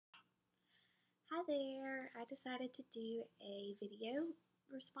Hi there! I decided to do a video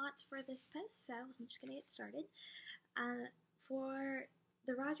response for this post, so I'm just going to get started. For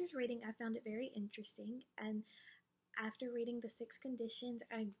the Rogers reading, I found it very interesting, and after reading the 6 conditions,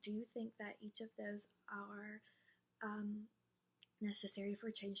 I do think that each of those are necessary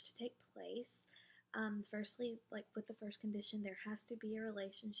for change to take place. Firstly, like with the first condition, there has to be a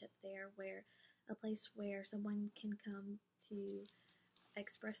relationship there, where a place where someone can come to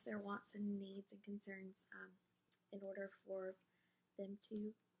express their wants and needs and concerns in order for them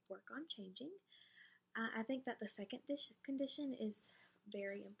to work on changing. I think that the second condition is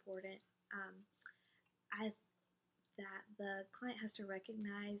very important. I that the client has to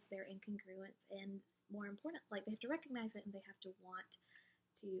recognize their incongruence, and more important, like they have to recognize it, and they have to want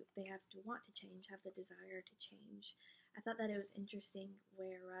to change, have the desire to change. I thought that it was interesting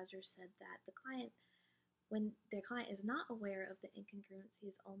where Rogers said that when the client is not aware of the incongruence, he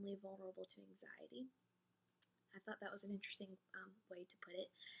is only vulnerable to anxiety. I thought that was an interesting way to put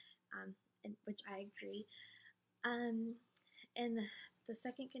it, and which I agree. And the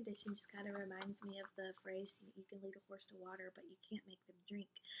second condition just kind of reminds me of the phrase, you can lead a horse to water, but you can't make them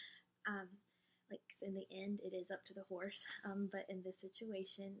drink. Like in the end, it is up to the horse. But in this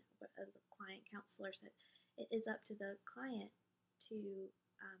situation, the client counselor said it is up to the client to,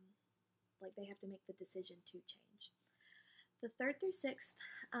 like they have to make the decision to change. The third through sixth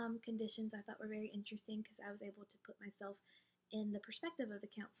conditions I thought were very interesting because I was able to put myself in the perspective of the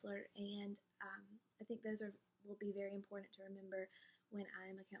counselor, and I think those will be very important to remember when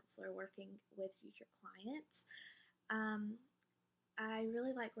I'm a counselor working with future clients. I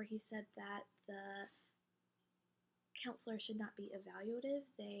really like where he said that the counselor should not be evaluative.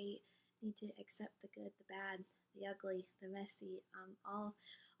 They need to accept the good, the bad, the ugly, the messy, all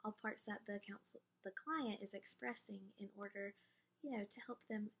parts that the client is expressing in order, to help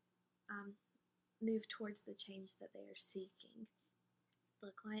them move towards the change that they are seeking.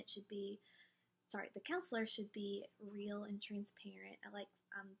 The counselor should be real and transparent. I like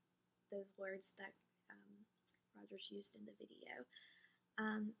those words that Rogers used in the video.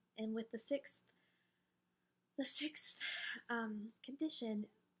 And with the sixth condition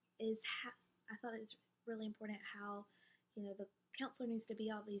is I thought it was really important how, the counselor needs to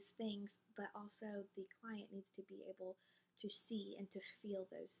be all these things, but also the client needs to be able to see and to feel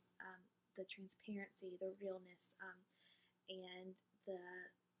those, the transparency, the realness, and the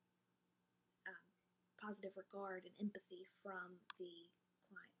positive regard and empathy from the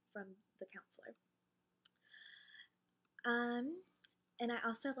client, from the counselor. And I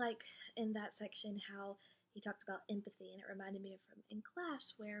also like in that section how he talked about empathy, and it reminded me of from in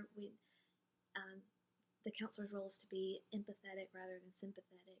class where the counselor's role is to be empathetic rather than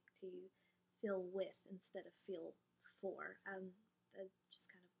sympathetic, to feel with instead of feel for. That just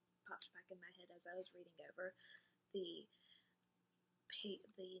kind of popped back in my head as I was reading over the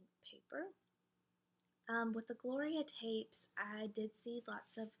paper. With the Gloria tapes, I did see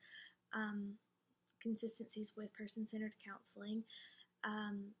lots of consistencies with person-centered counseling.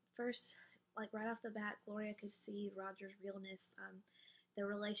 First, like right off the bat, Gloria could see Roger's realness. The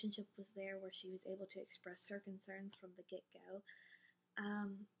relationship was there where she was able to express her concerns from the get-go.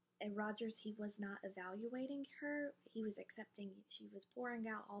 And Rogers, he was not evaluating her. He was accepting. She was pouring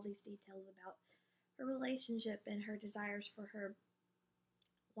out all these details about her relationship and her desires for her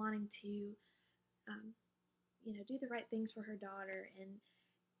wanting to, do the right things for her daughter. And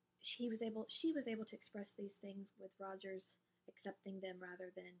she was able to express these things with Rogers accepting them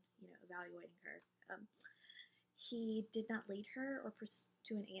rather than, evaluating her. He did not lead her or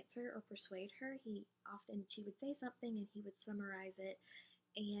to an answer or persuade her. She would say something and he would summarize it,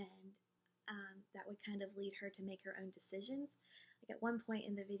 and that would kind of lead her to make her own decisions. Like at one point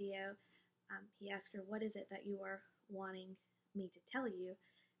in the video, he asked her, "What is it that you are wanting me to tell you?"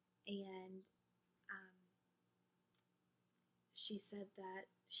 And she said that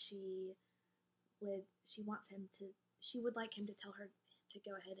she would like him to tell her to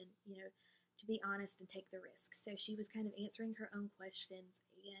go ahead and, to be honest and take the risk. So she was kind of answering her own questions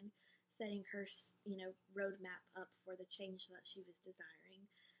and setting her, roadmap up for the change that she was desiring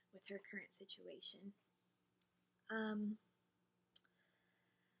with her current situation.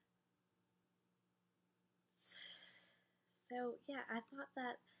 So yeah, I thought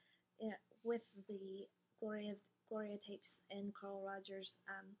that with the Gloria tapes and Carl Rogers,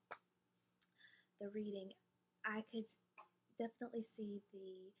 the reading, I could definitely see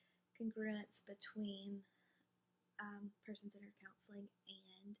the congruence between person-centered counseling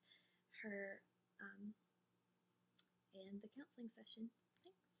and her and the counseling session.